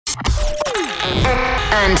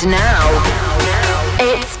And now,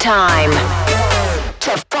 it's time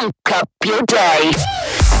to funk up your day.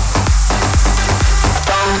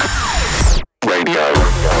 Funk Radio.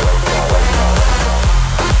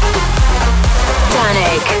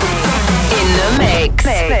 Danik in the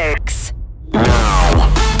mix. Now,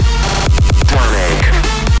 Danik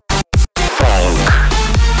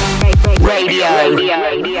Funk Radio.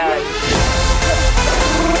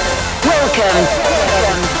 Welcome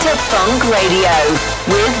to Funk Radio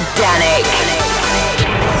with Danik.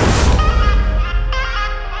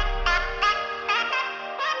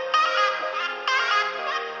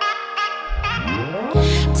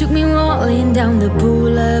 Took me rolling down the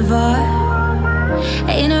boulevard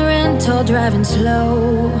in a rental, driving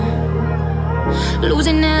slow,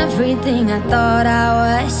 losing everything I thought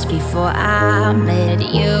I was before I met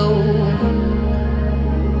you.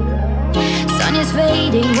 Sun is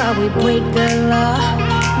fading while we break the law,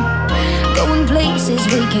 going places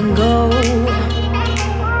we can go,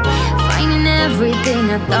 finding everything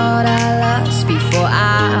I thought I lost before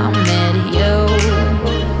I met you.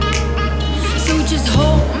 So just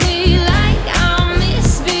hold me like I'm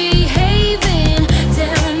misbehaving.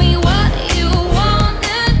 Tell me what you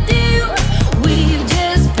wanna do. We've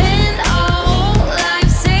just spent our whole life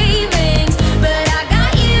savings, but I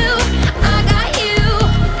got you, I got you.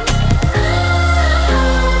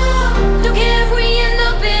 Don't care if we end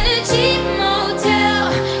up in a cheap motel,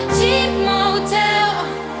 cheap motel.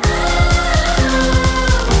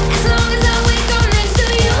 As long as I wake up next to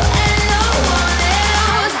you and no one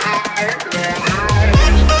else.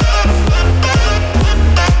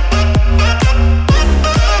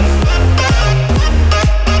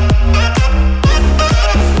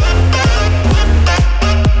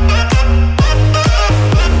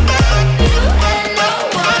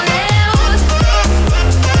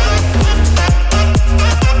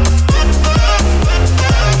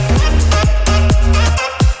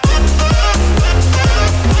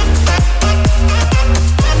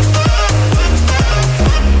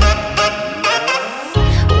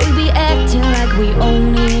 We be acting like we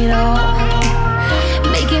own it all,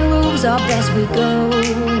 making rules up as we go.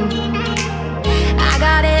 I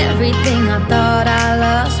got everything I thought I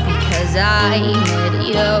lost because I met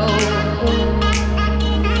you.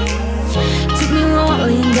 Took me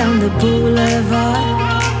rolling down the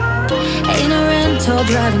boulevard in a rental,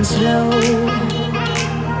 driving slow,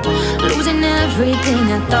 losing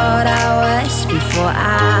everything I thought I was before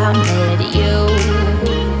I met you.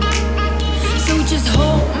 So just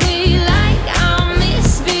hold me like I'm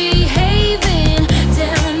misbehaving.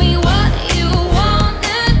 Tell me what you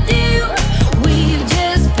wanna do. We've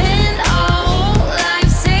just spent our whole life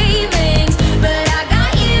savings, but I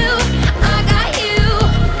got you, I got you.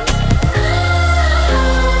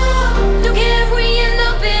 Don't care if we end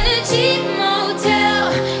up in a cheap motel,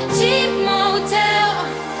 cheap motel.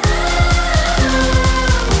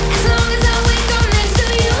 As long as I wake up next to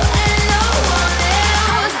you and no one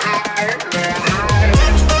else.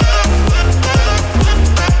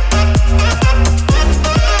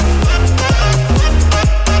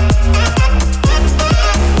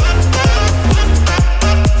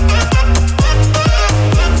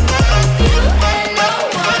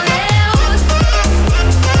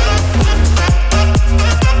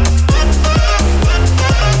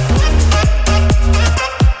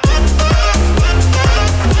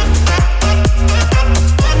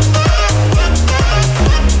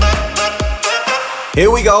 Here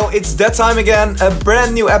we go, it's that time again. A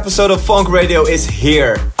brand new episode of Funk Radio is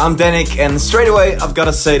here. I'm Danik, and straight away I've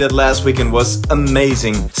gotta say that last weekend was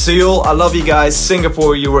amazing. Seoul, I love you guys.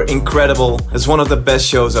 Singapore, you were incredible. It's one of the best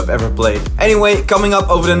shows I've ever played. Anyway, coming up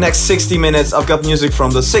over the next 60 minutes, I've got music from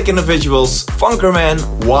The Sick Individuals,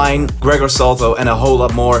 Funkerman, Wine, Gregor Salto, and a whole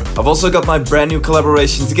lot more. I've also got my brand new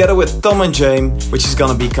collaboration together with Tom and Jane, which is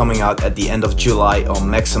gonna be coming out at the end of July on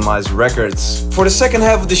Maximize Records. For the second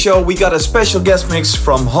half of the show, we got a special guest mix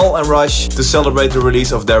from Hall and Rush to celebrate the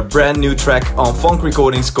release of their brand new track on Funk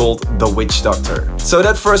Recordings called The Witch Doctor. So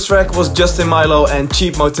that first track was Justin Milo and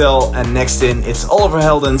Cheap Motel, and next in it's Oliver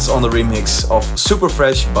Heldens on the remix of Super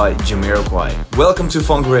Fresh by Jamiroquai. Welcome to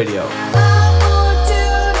Funk Radio.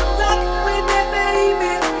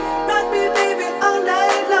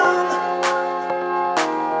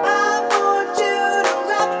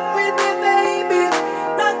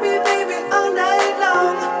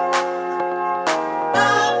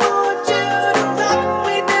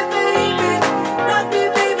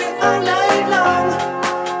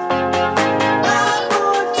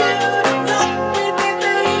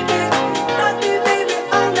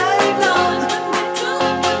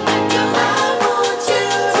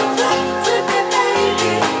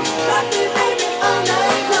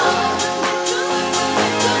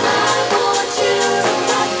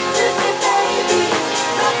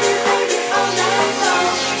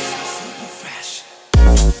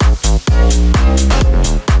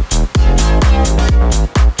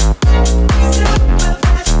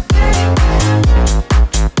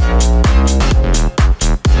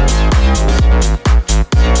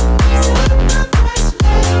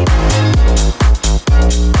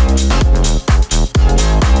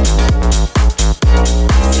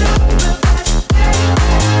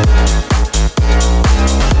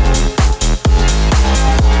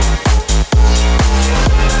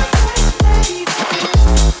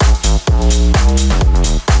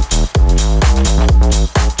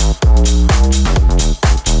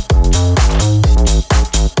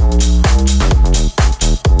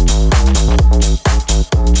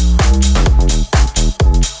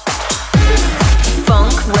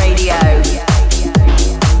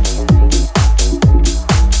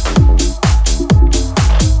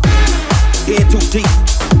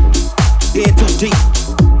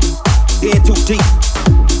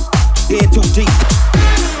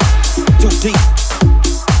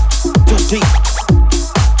 deep,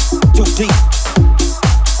 too deep,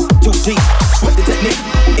 too deep. Sweat the technique,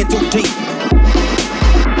 in too deep.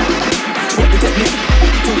 Sweat the technique,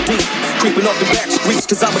 too deep. Creeping off the back streets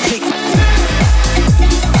 'cause I'm a geek.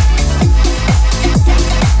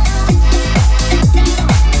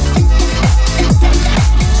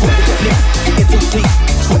 Sweat the technique, in too deep.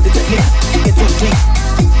 Sweat the technique, in too deep.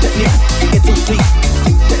 Technique, in too deep.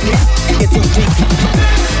 Technique, in too deep.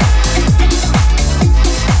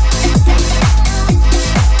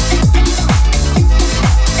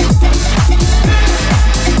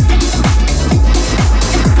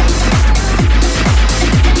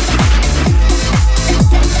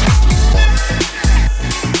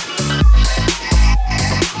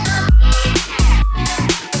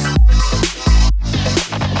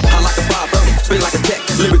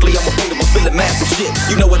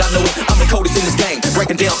 You know what I know it, I'm the coldest in this game.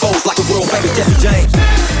 Breaking down foes like a world famous Jesse James.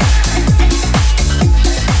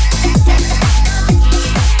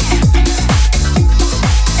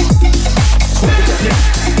 Sweat the technique,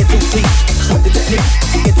 in too deep. Sweat the technique,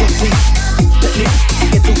 in too deep. Technique,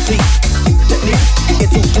 in too deep. Technique, in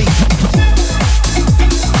too deep.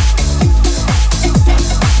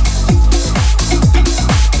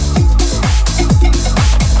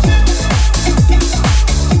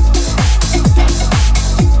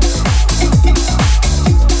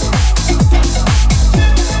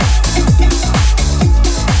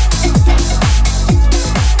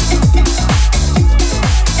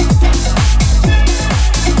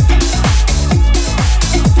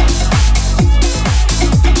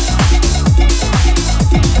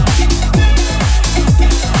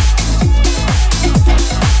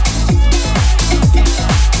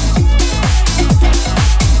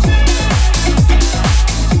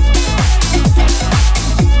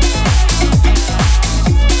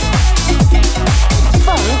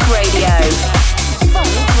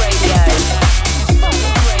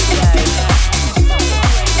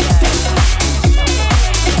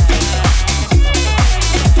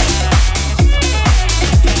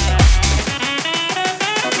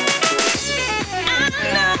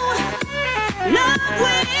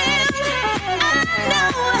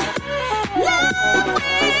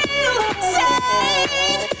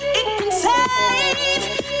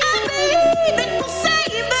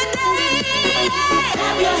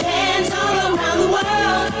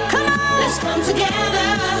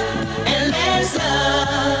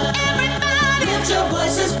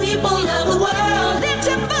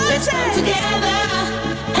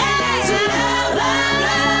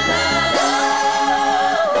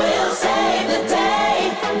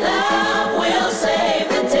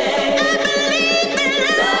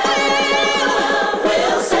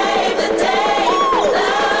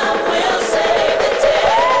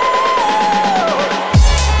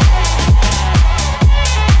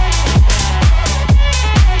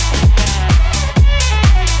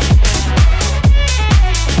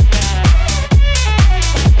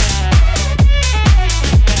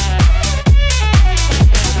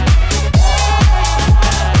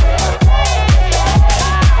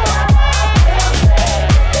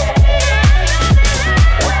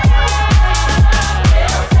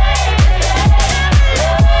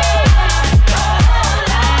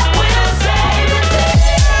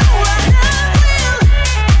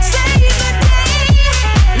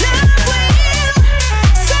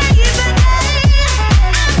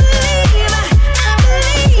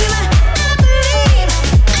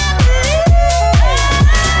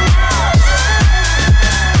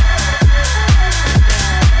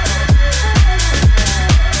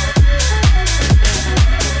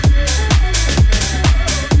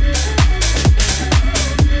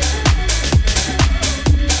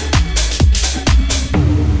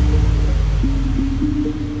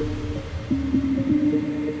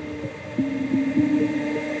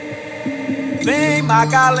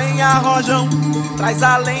 Taca a lenha, rojão, traz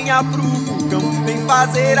a lenha pro fogão, vem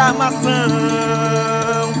fazer armação.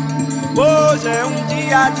 Hoje é um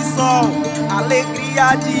dia de sol,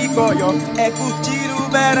 alegria de goió, é curtir o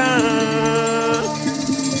verão.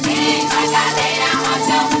 Vem, taca a lenha,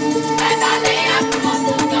 rojão, traz a lenha pro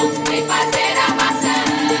fogão, vem fazer armação.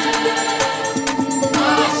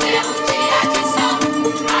 Hoje é um dia de sol,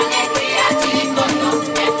 alegria de goió,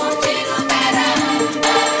 é curtir o verão.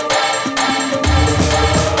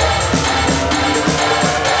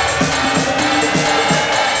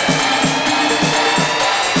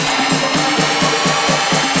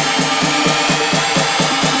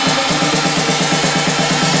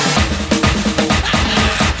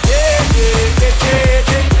 Yeah.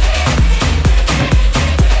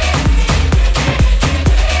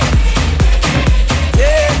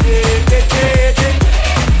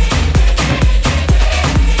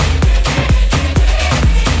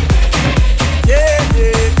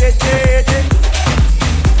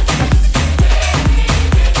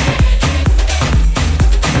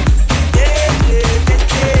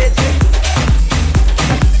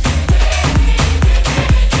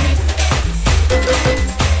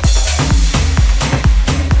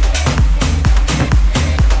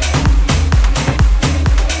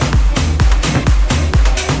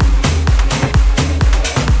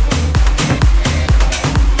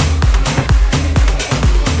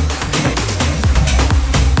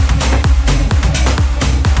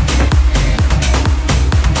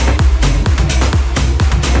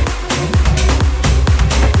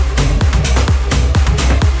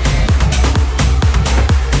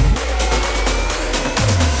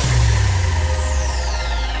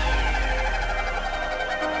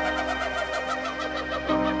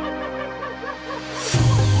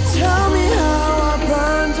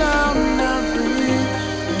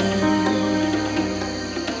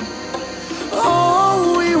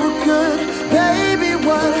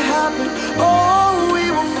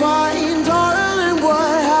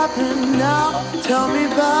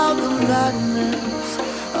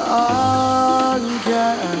 unkind.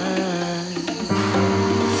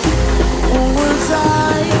 Was I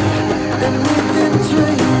anything to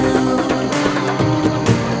you?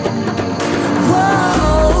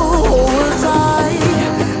 Whoa, was I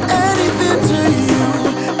anything to you?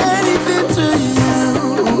 Anything to you?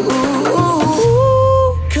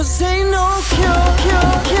 'Cause ain't no cure,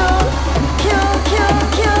 cure, cure, cure, cure, cure,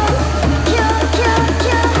 cure, cure,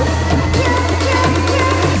 cure, cure, cure, cure.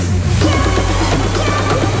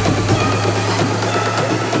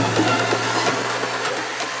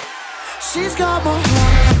 She's got my heart.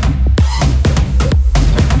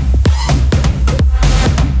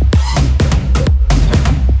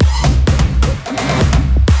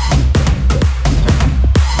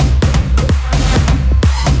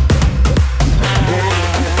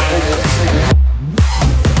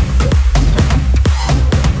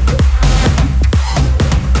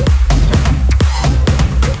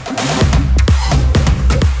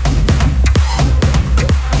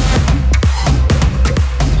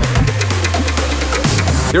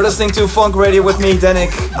 You're listening to Funk Radio with me,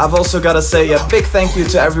 Danik. I've also got to say a big thank you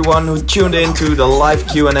to everyone who tuned in to the live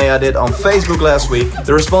Q&A I did on Facebook last week.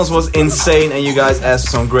 The response was insane and you guys asked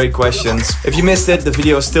some great questions. If you missed it, the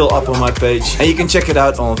video is still up on my page and you can check it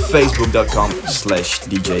out on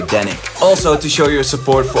facebook.com/DJ Danik. Also, to show your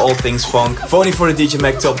support for all things funk, voting for the DJ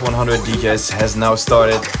Mag Top 100 DJs has now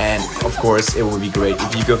started, and of course it would be great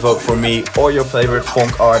if you could vote for me or your favorite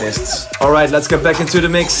funk artists. Alright, let's get back into the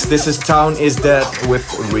mix. This is Town Is Dead with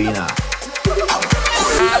Rina. We'll be right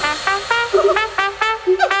back.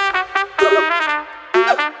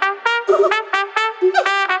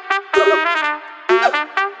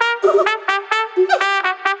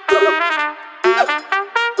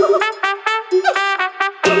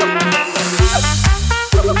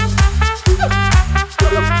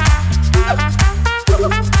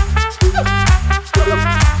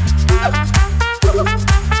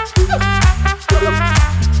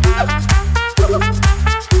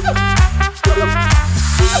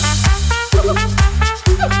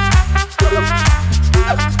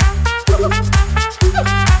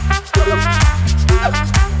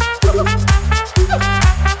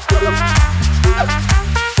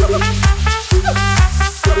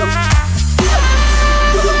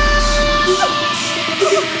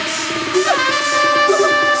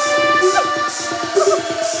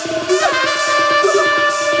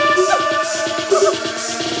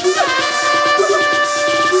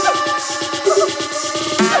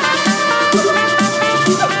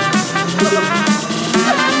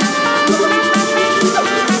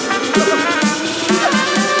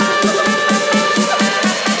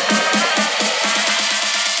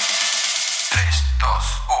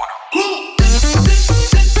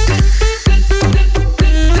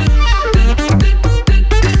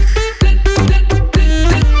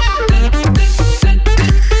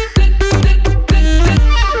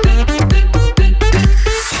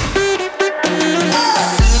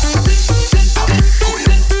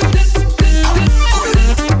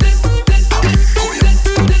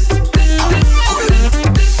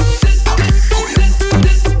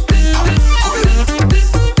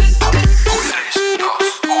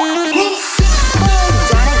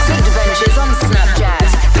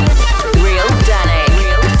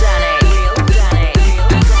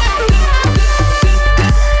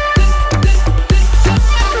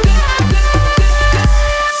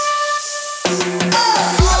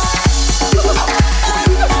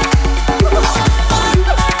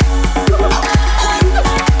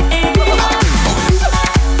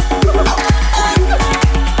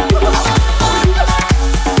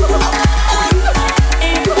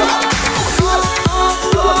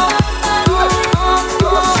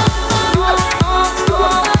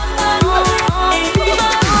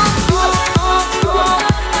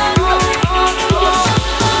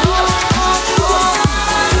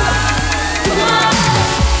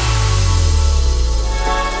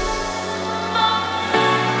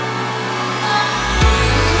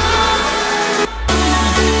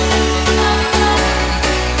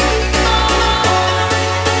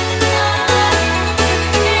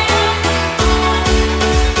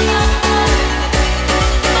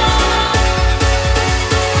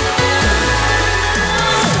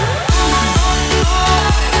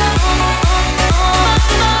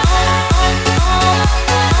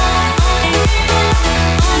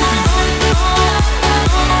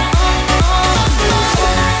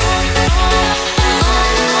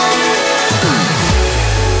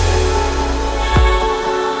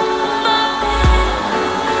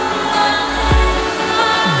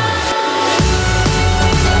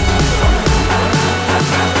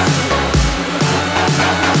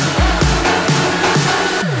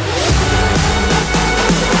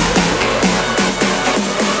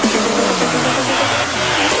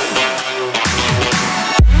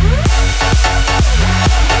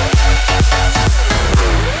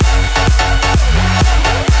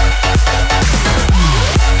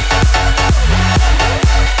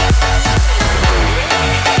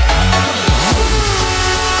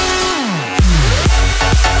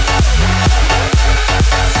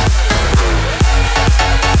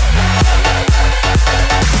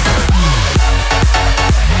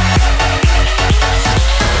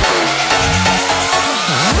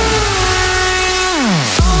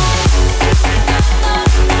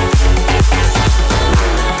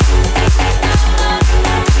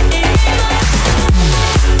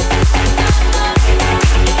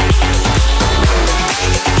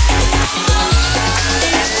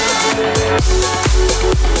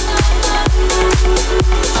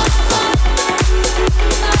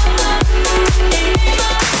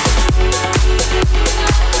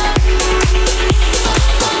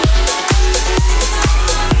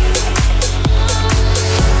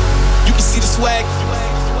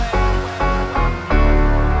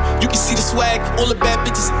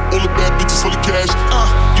 full of cash.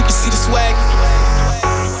 You can see the swag.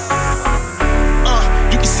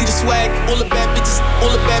 You can see the swag. All the bad bitches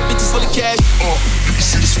full of cash. You can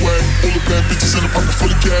see the swag. All the bad bitches in the pocket full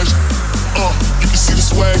of cash. You can see the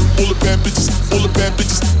swag. All the bad bitches.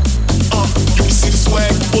 You can see the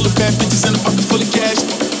swag. All the bad bitches in the pocket full of cash.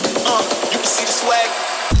 You can see the swag.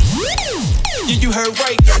 Yeah, you heard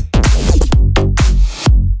right.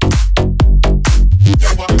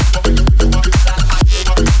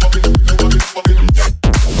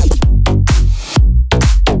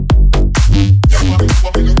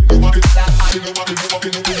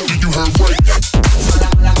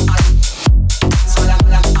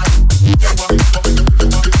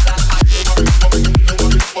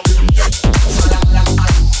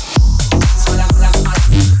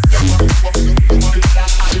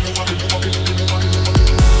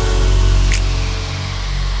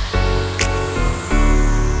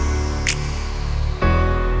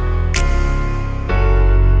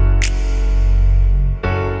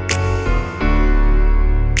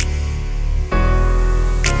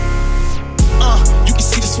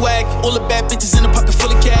 All the bad bitches in the pocket full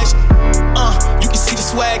of cash. You can see the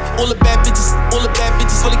swag. All the bad bitches full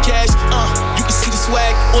of cash. You can see the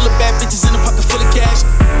swag. All the bad bitches in the pocket full of cash.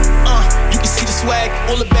 You can see the swag.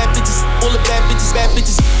 All the bad bitches. You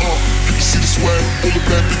can see the swag. All the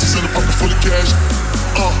bad bitches in the pocket full of cash.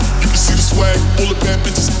 You can see the swag. All the bad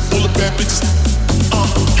bitches. You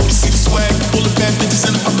can see the swag. All the bad bitches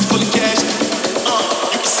in the pocket full of cash.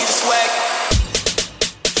 You can see the swag.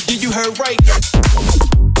 Yeah, you heard right.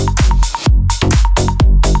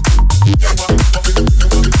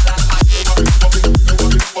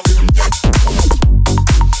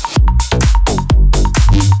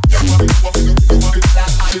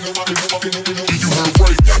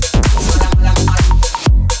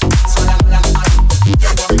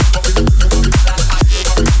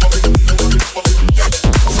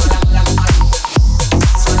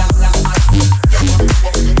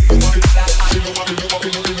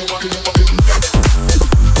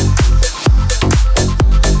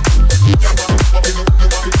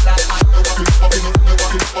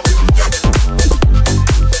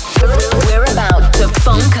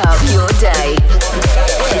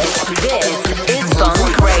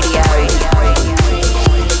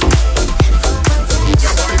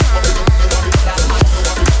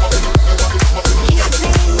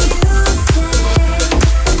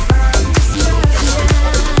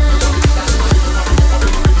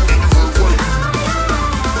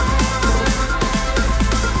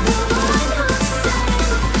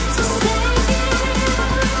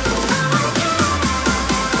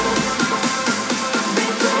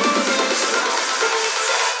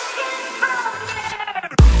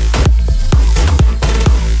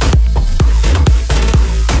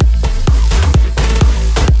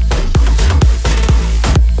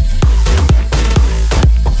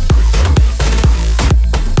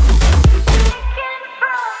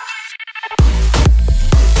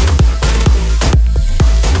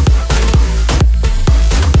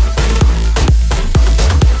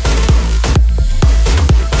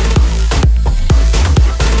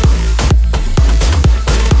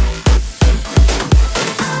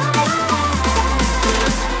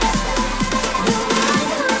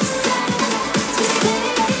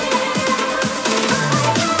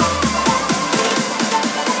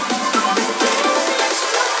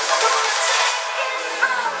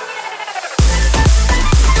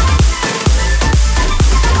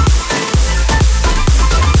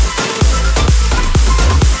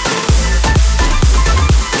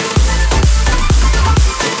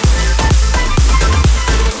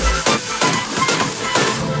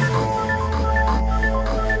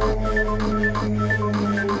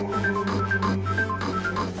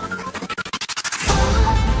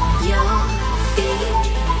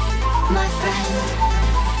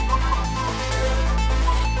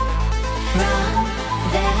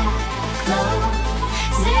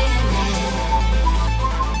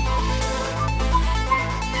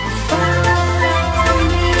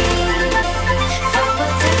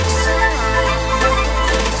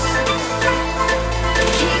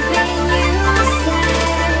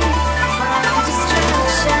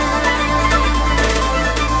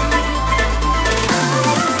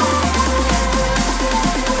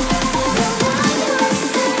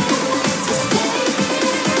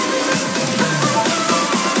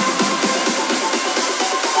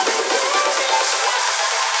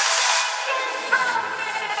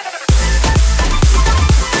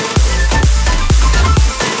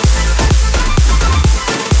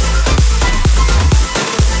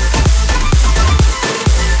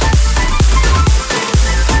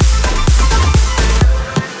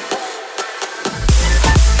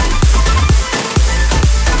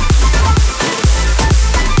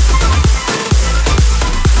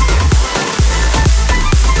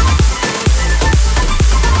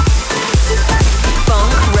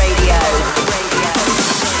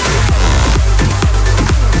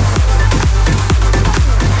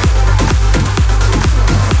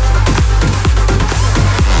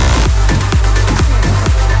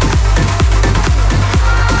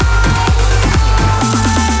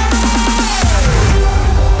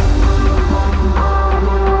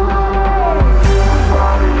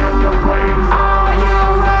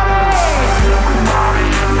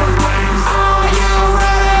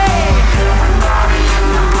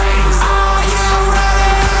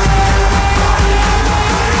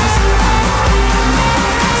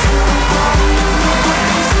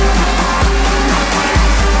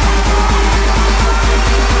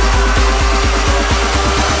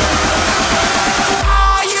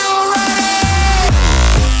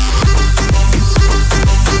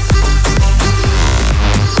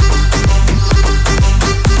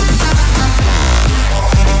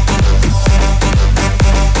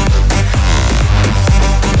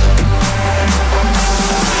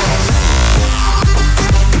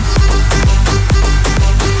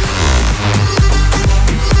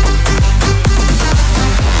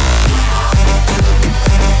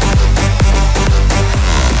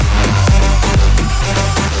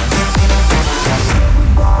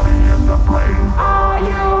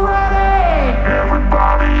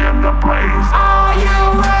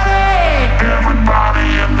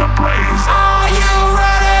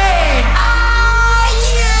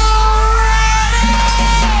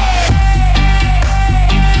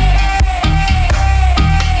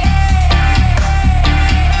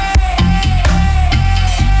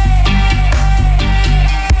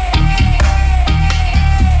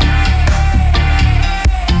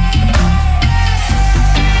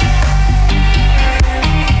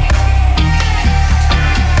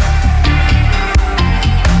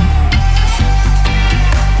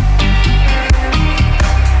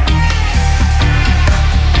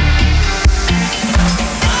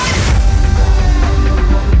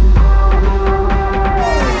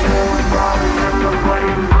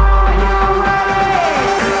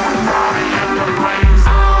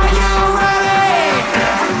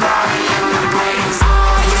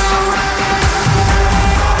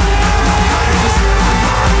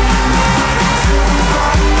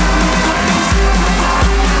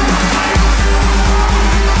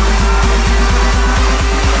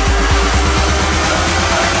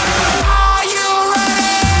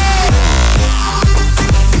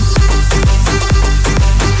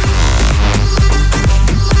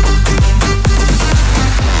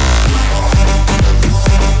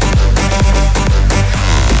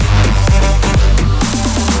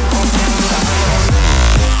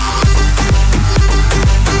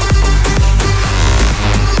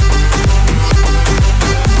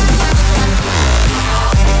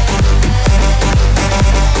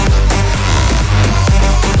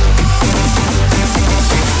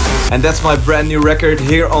 and that's my brand new record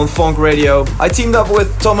here on Funk Radio. I teamed up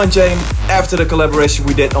with Tom and Jane after the collaboration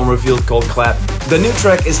we did on Revealed called Clap. The new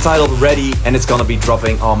track is titled Ready, and it's gonna be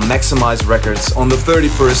dropping on Maximize Records on the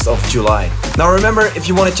 31st of July. Now remember, if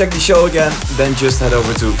you want to check the show again, then just head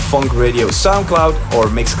over to Funk Radio SoundCloud or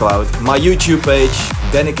Mixcloud, my YouTube page,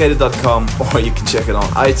 Dedicated.com, or you can check it on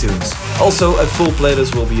iTunes. Also, a full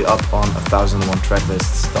playlist will be up on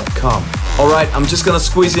 1001tracklists.com. Alright, I'm just gonna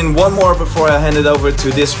squeeze in one more before I hand it over to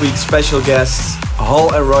this week's special guests,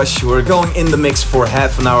 Hall and Rush, who are going in the mix for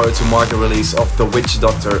half an hour to mark the release of The Witch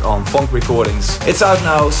Doctor on Funk Recordings. It's out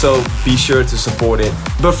now, so be sure to support it.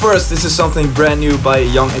 But first, this is something brand new by a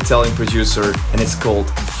young Italian producer, and it's called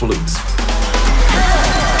Flute.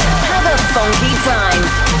 Have a funky time.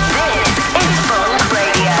 This is Funk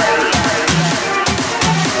Radio.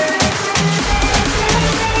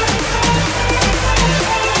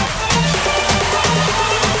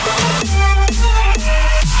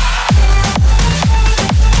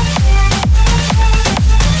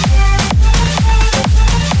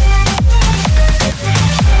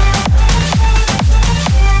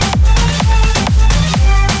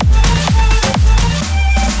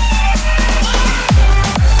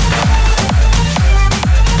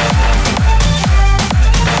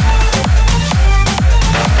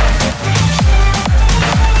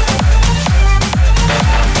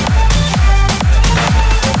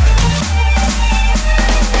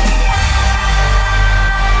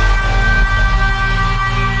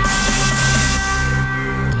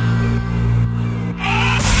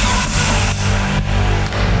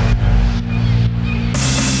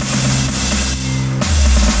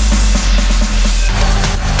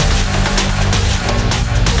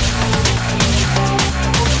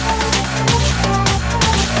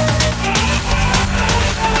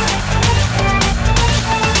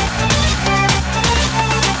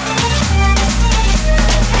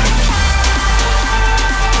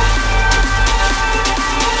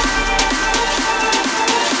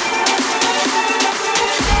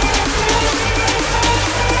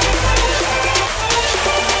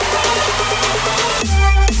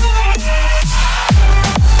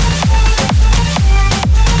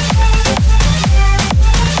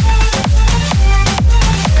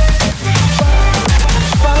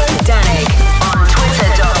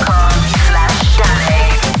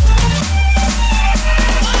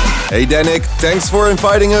 Hey Danik, thanks for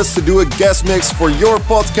inviting us to do a guest mix for your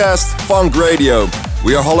podcast, Funk Radio.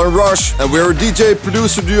 We are Hall and Rush, and we're a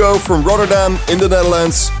DJ-producer duo from Rotterdam in the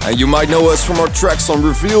Netherlands. And you might know us from our tracks on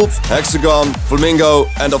Revealed, Hexagon, Flamingo,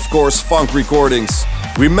 and of course Funk Recordings.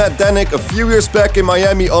 We met Danik a few years back in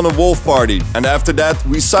Miami on a Wolf party, and after that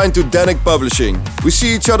we signed to Danik Publishing. We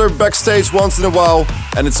see each other backstage once in a while,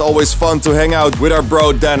 and it's always fun to hang out with our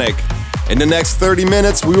bro Danik. In the next 30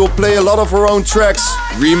 minutes we will play a lot of our own tracks,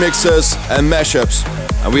 remixes and mashups.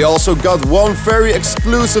 And we also got one very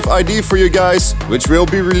exclusive ID for you guys, which will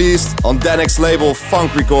be released on Danik's label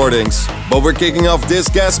Funk Recordings. But we're kicking off this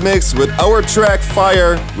guest mix with our track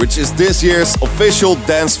Fire, which is this year's official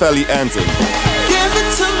Dance Valley anthem. Give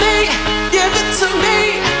it to me, give it to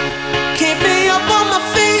me. Keep me up on my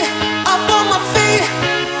feet, up on my feet.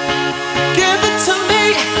 Give it to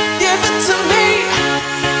me, give it to me.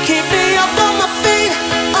 Keep me up on my feet,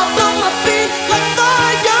 up on my feet like fire.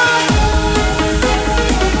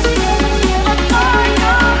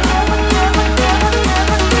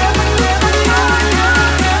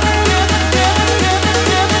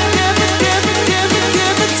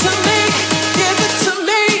 Give it to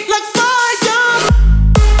me like fire.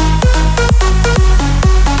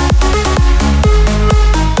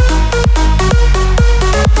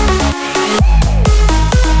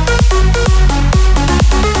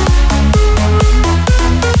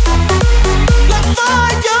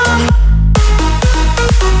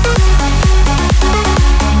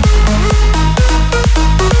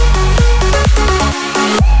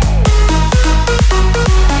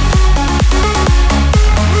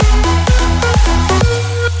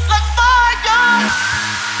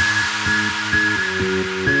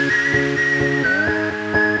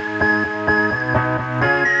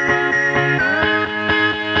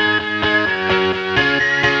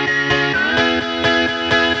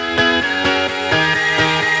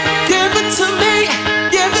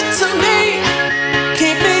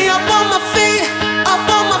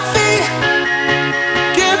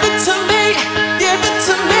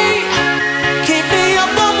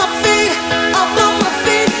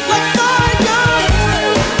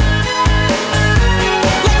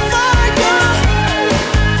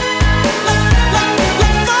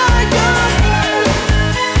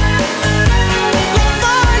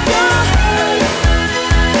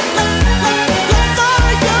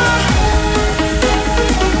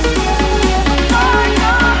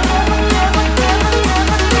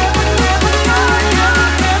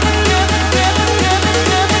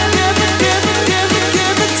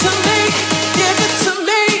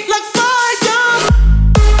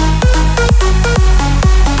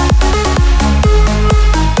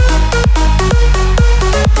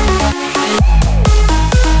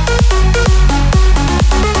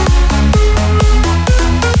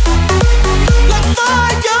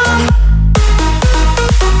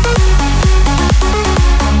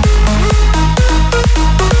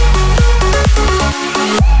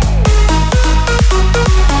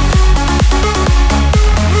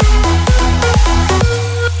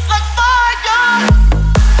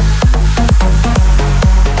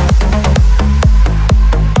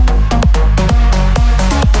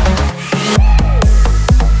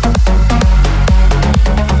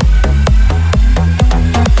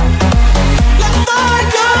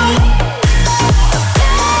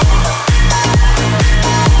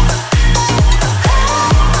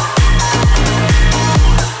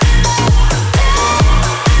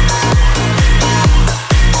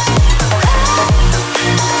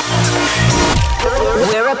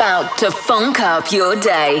 about to funk up your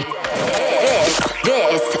day.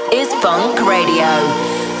 This is Funk Radio.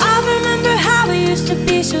 I remember how we used to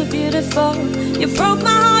be so beautiful. You broke my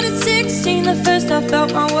heart at 16, the first I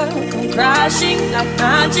felt my world come crashing like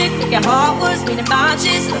magic. Your heart was beating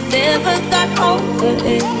matches, I never got over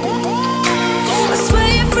it. I swear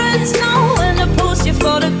your friends know when I post your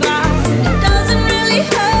photograph. It doesn't really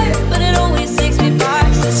hurt, but it always takes me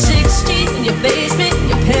back to 16 in your basement,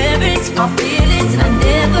 your parents, my feelings, and I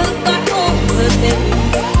never got over it.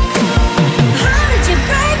 How did you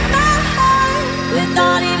break my heart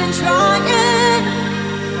without even trying?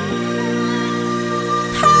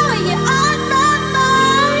 How are you on my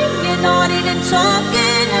mind? You're not even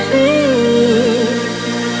talking to me.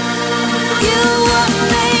 You were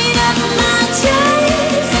made of my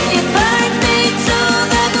chains, and you burned me to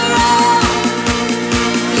the ground.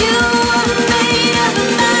 You were made of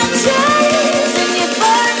my chains, and you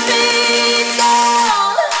burned me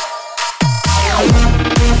down.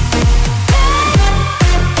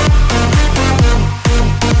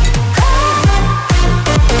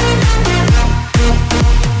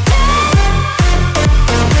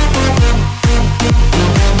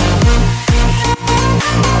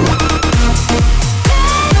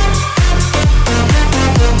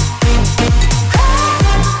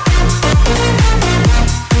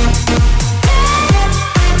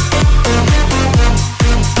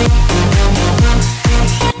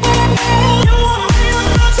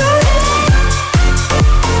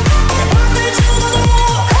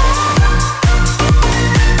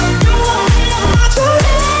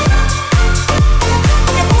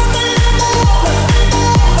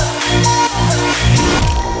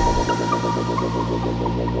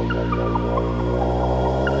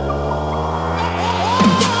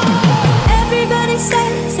 Everybody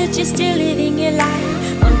says that you're still living your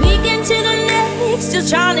life. One weekend to the next, still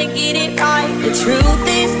trying to get it right. The truth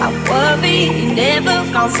is, I worry you never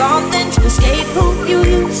found something to escape who you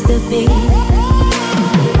used to be. I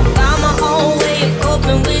found my own way of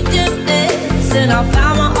coping with your mess, and I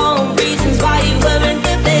found my own reasons why you weren't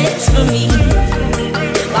the best for me.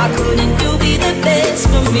 Why couldn't you be the best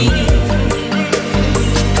for me?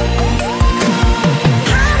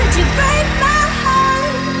 How did you break my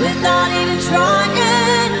heart without even trying?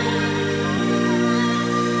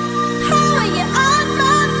 How are you on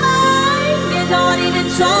my mind? You're not even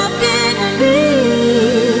talking to me.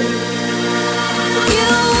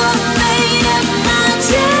 You were made of my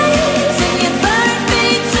chains, and you burned me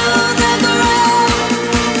to the ground.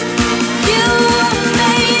 You were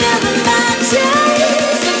made of my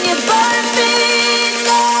chains, and you burned me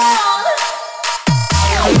down.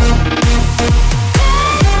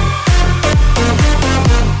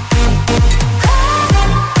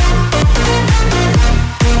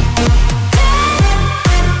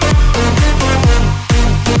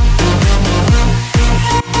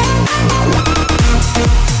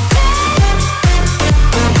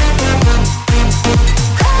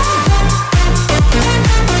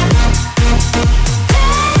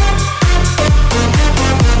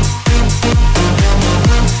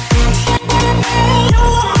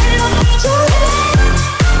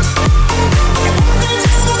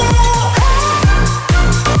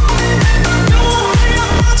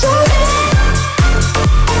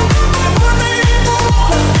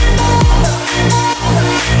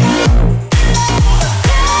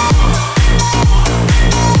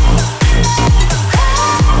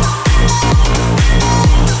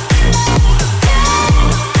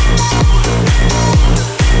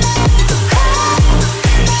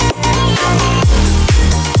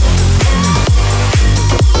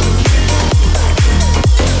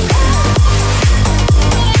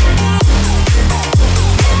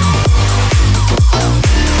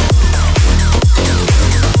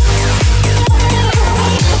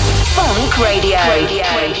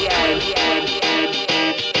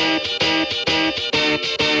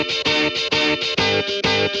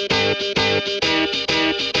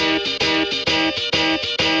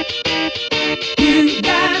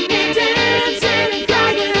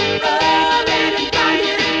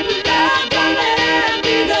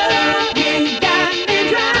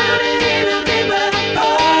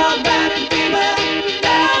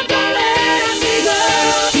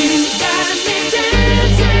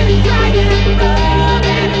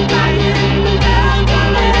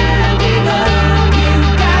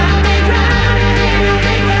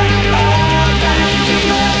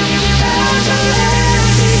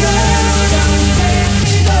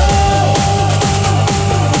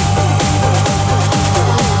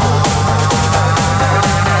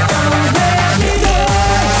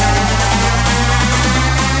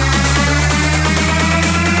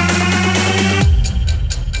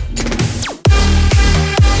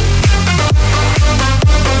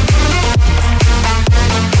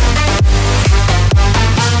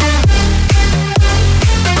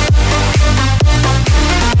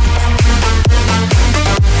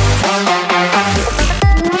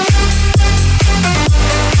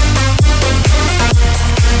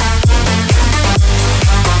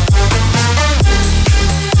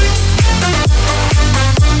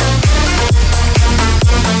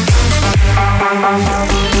 Hey,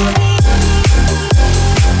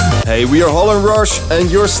 we are Holland Rush, and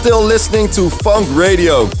you're still listening to Funk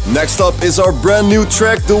Radio. Next up is our brand new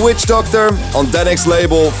track, The Witch Doctor, on Danik's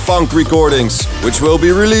label Funk Recordings, which will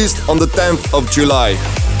be released on the 10th of July.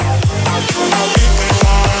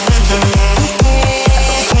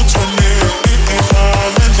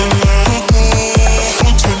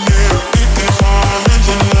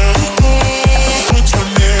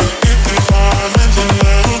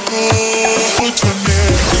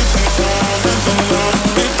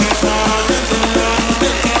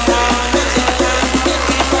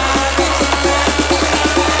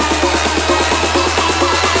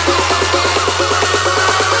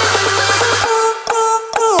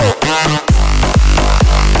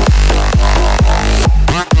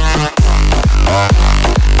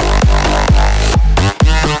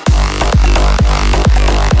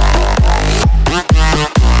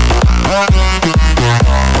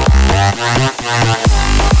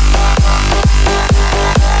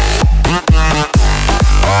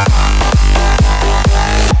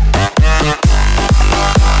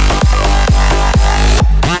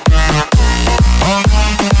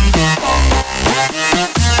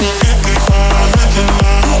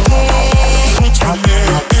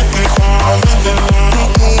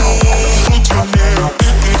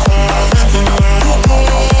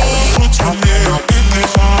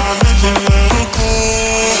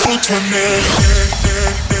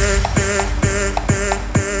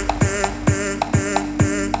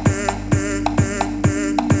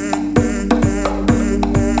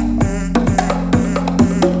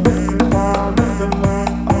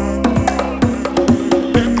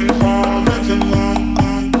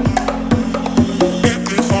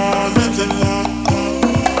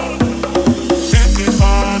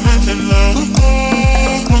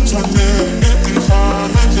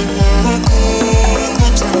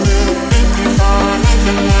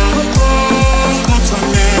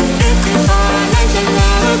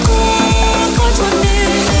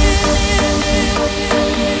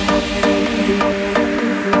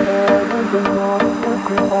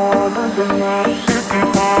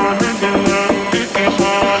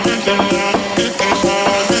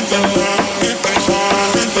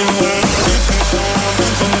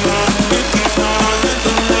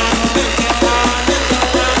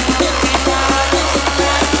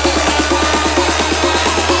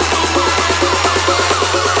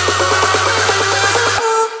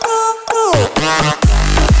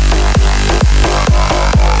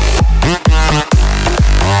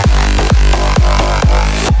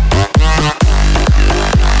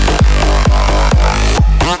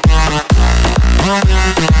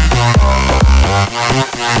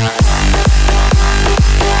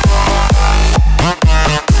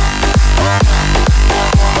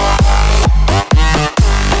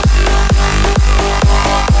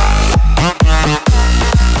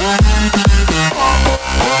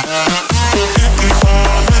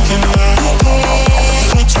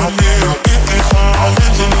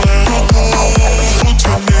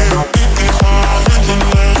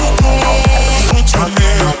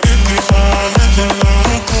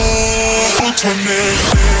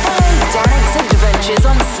 Danik's Adventures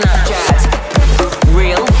on Snapchat.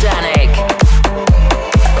 Real Danik.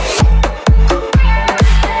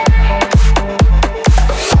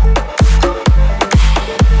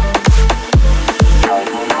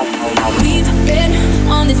 We've been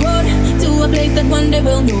on this road to a place that one day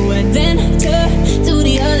we'll know. Adventure to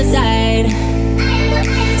the other side.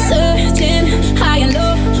 Searching high and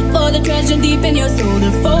low for the treasure deep in your soul.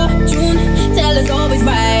 The fortune teller's always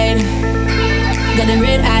right. Got them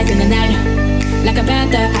red eyes in the night, like a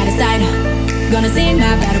panther out of sight. Gonna sing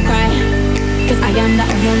my battle cry, 'cause I am the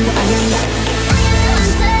hunter, I am the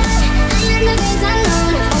great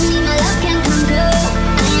unknown. Only my love can conquer.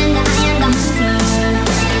 I am the hunter.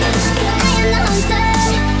 I am the hunter.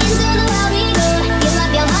 Into the wild we go. Give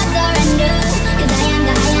up your heart, surrender. 'Cause I am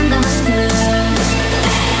the hunter. I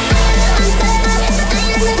am the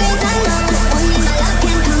great unknown. Only my love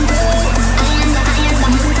can conquer. I am the hunter.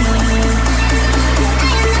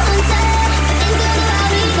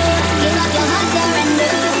 Give up your heart,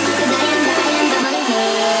 surrender. 'Cause I am the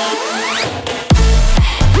hunter.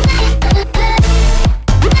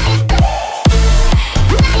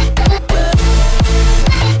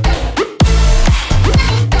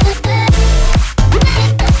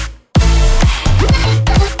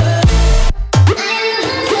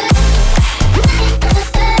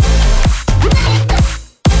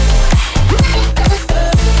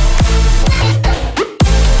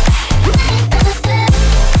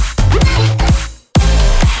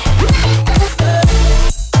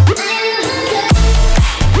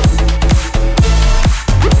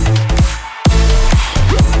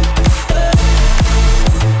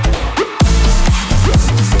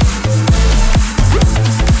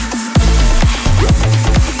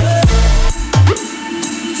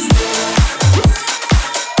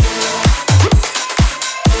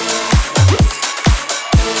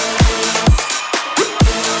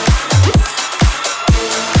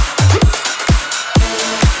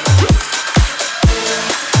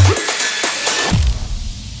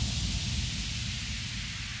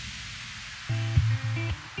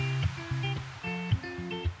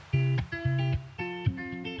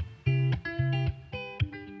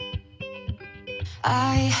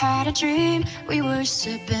 I had a dream, we were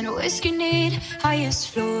sipping whiskey neat, highest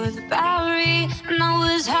floor of the Bowery, and I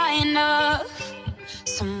was high enough.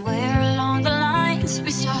 Somewhere along the lines,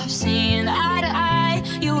 we stopped seeing eye to eye.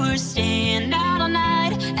 You were staying out all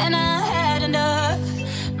night, and I had enough.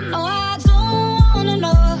 No, I don't wanna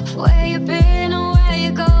know where you've been or where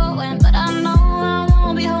you're going, but I know I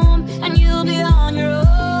won't be home, and you'll be on your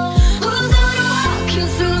own. Who's gonna walk you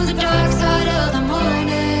through the dark side of the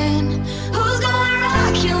morning? Who's gonna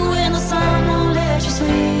rock you when the sun won't let you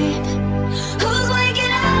sleep? Who's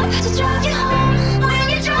waking up to drive you home when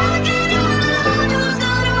you're drunk and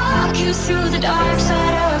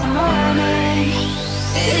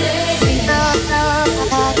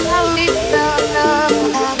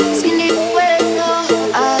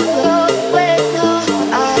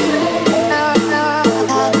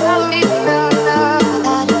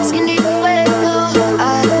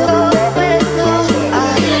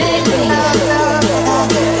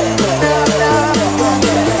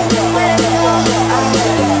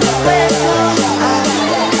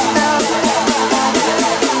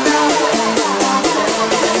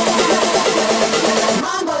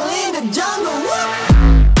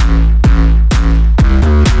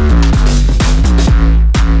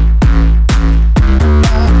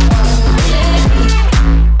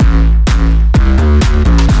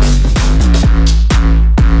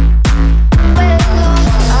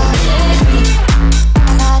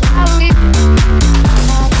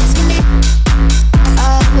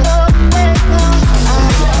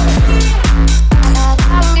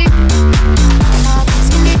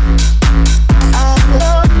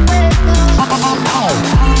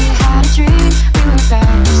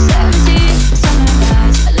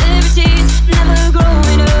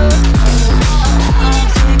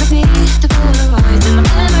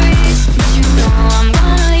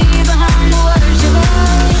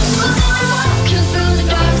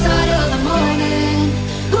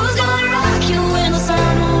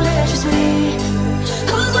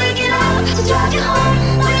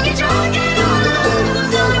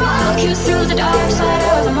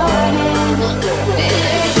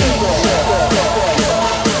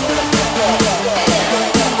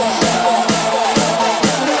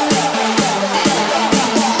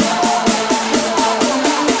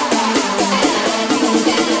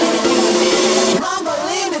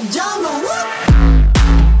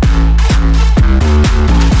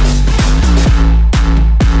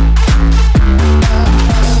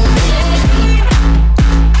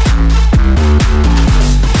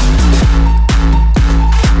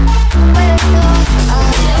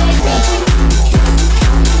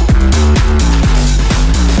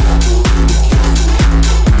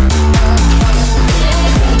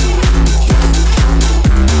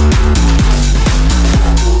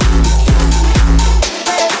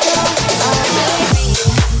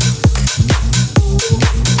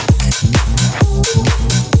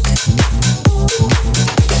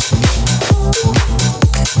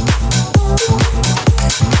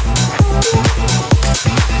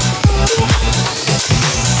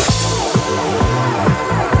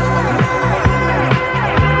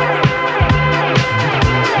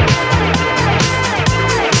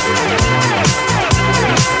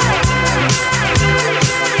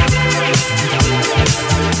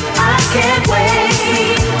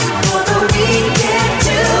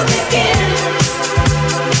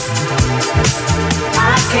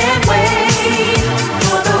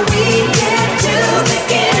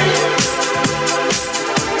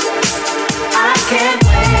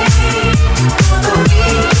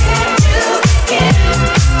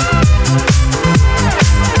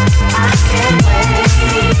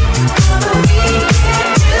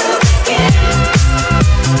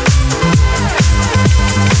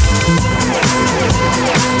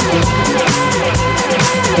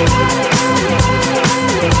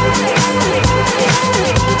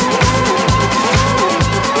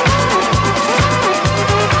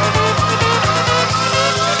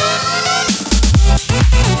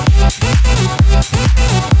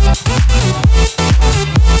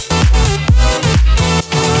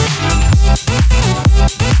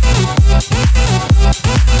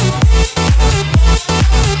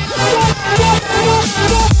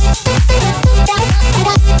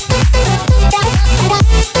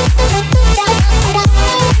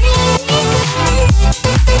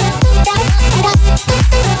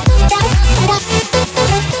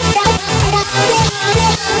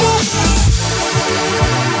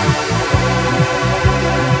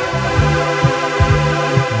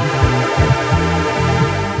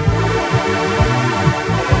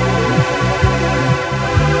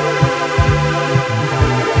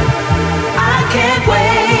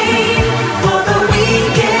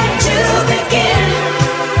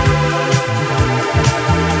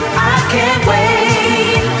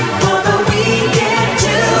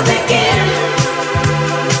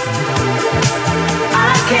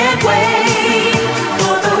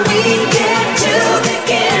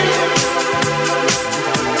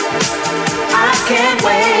can't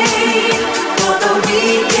wait for the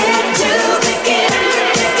weekend to begin.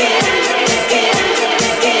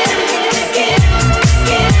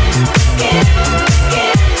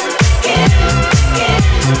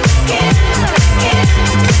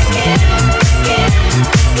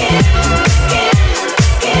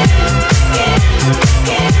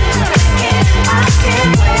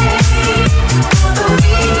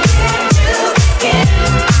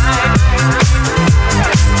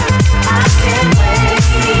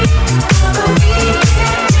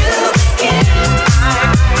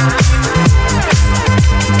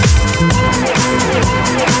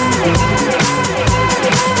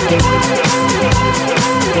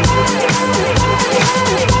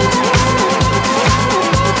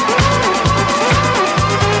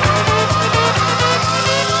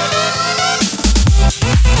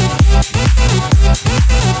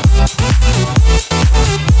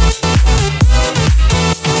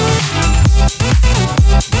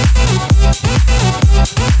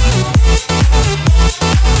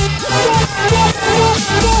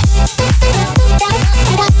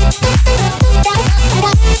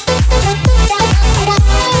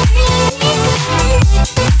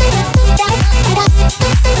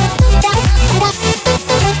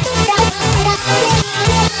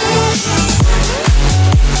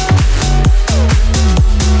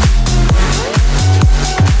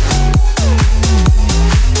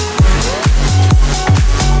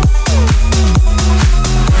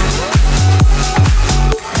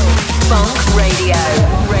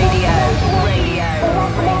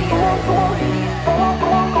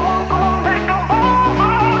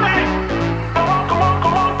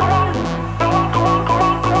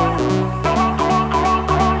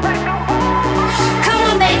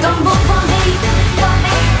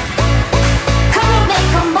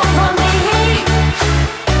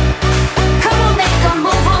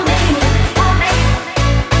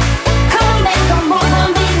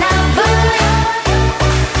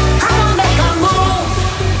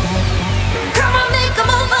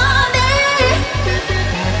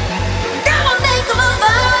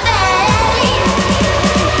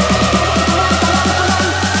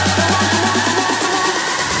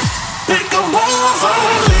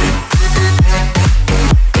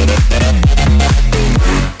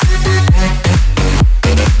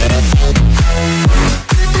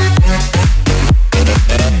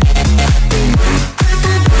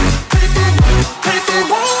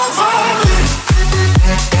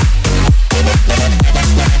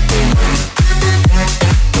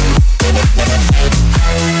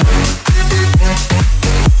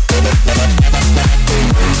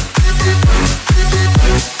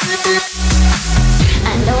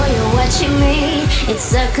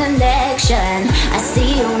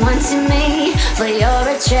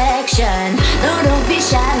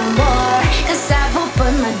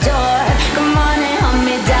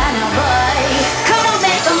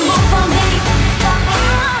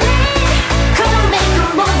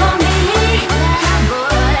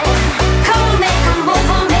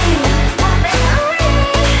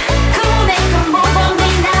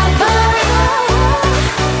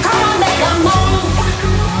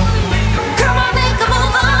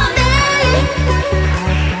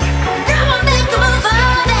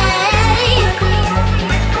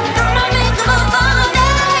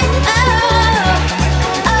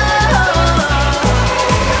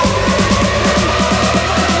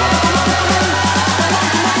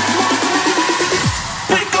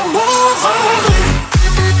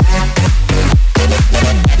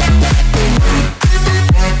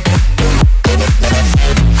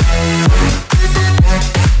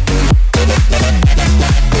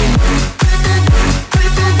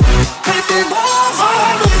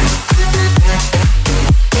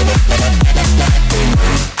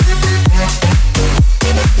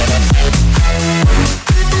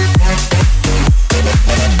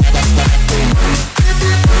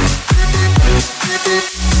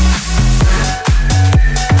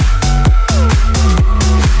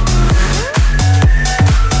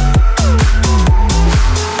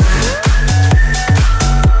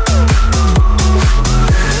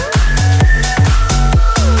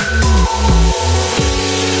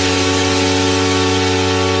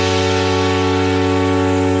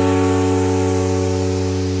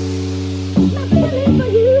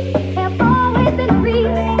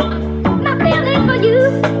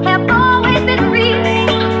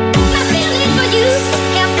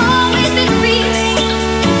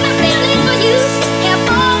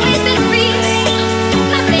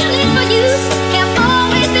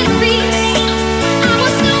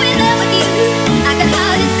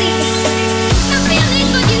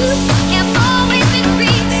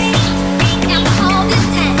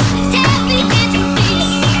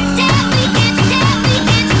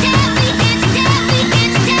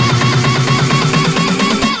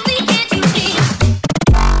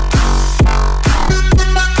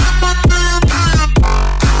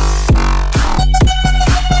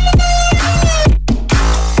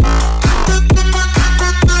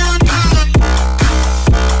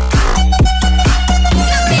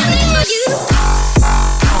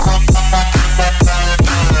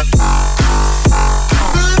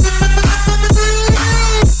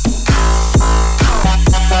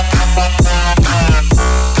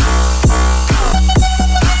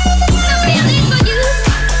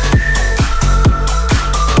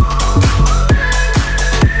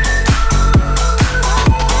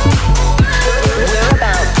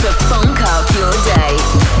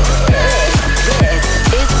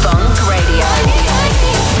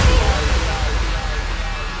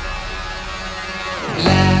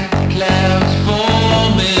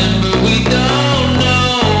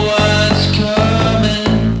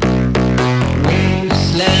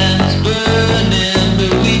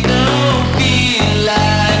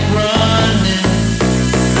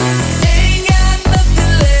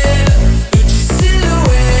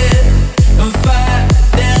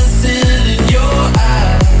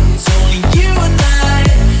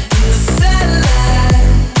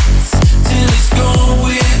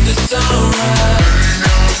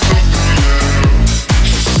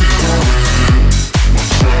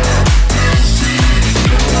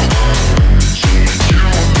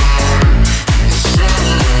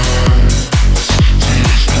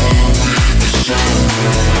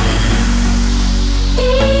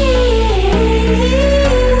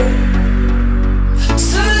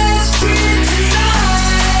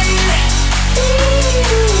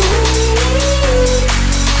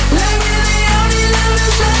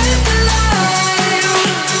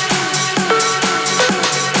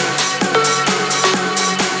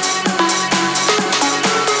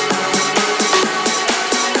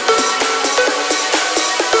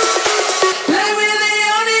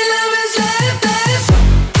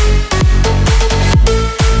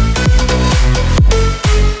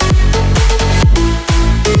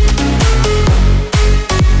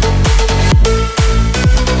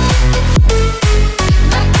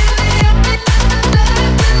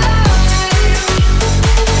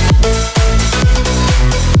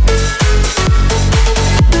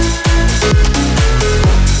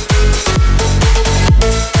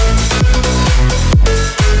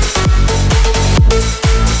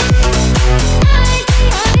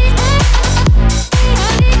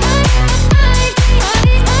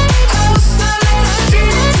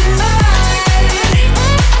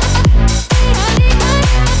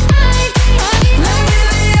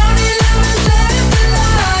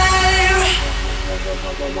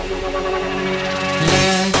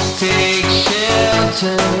 take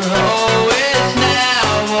shelter. Oh, it's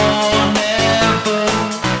now or never.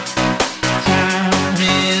 Time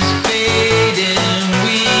is fading.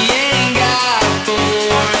 We ain't got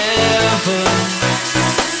forever.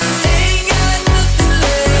 Ain't got nothing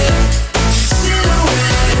left.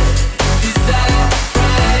 Silhouette, desire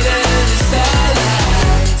brighter than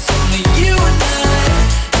starlight. It's only you and I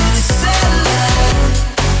in the satellite.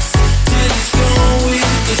 Till it's gone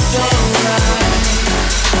with the sunrise.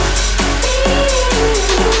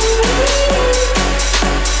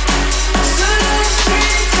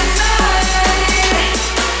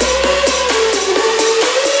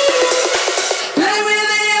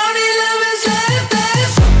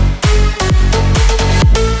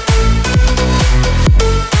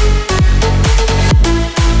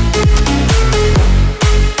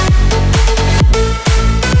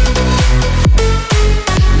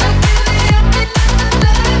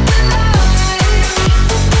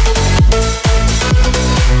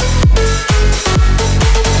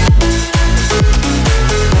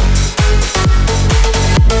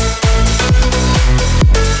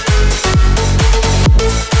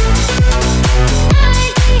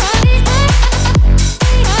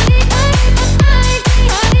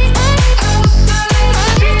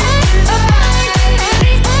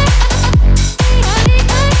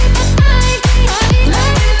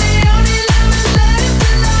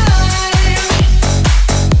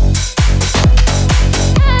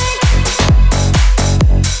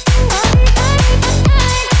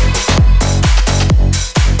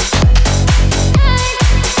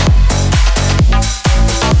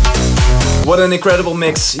 What an incredible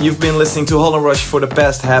mix. You've been listening to Holland Rush for the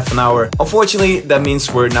past half an hour. Unfortunately, that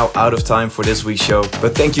means we're now out of time for this week's show.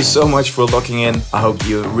 But thank you so much for locking in. I hope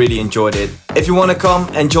you really enjoyed it. If you want to come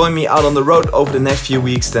and join me out on the road over the next few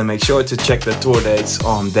weeks, then make sure to check the tour dates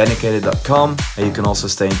on Danicated.com. And you can also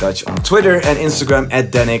stay in touch on Twitter and Instagram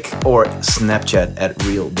at Danik or Snapchat at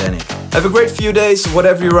RealDanik. Have a great few days,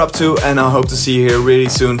 whatever you're up to, and I hope to see you here really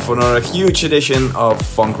soon for another huge edition of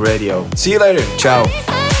Funk Radio. See you later. Ciao.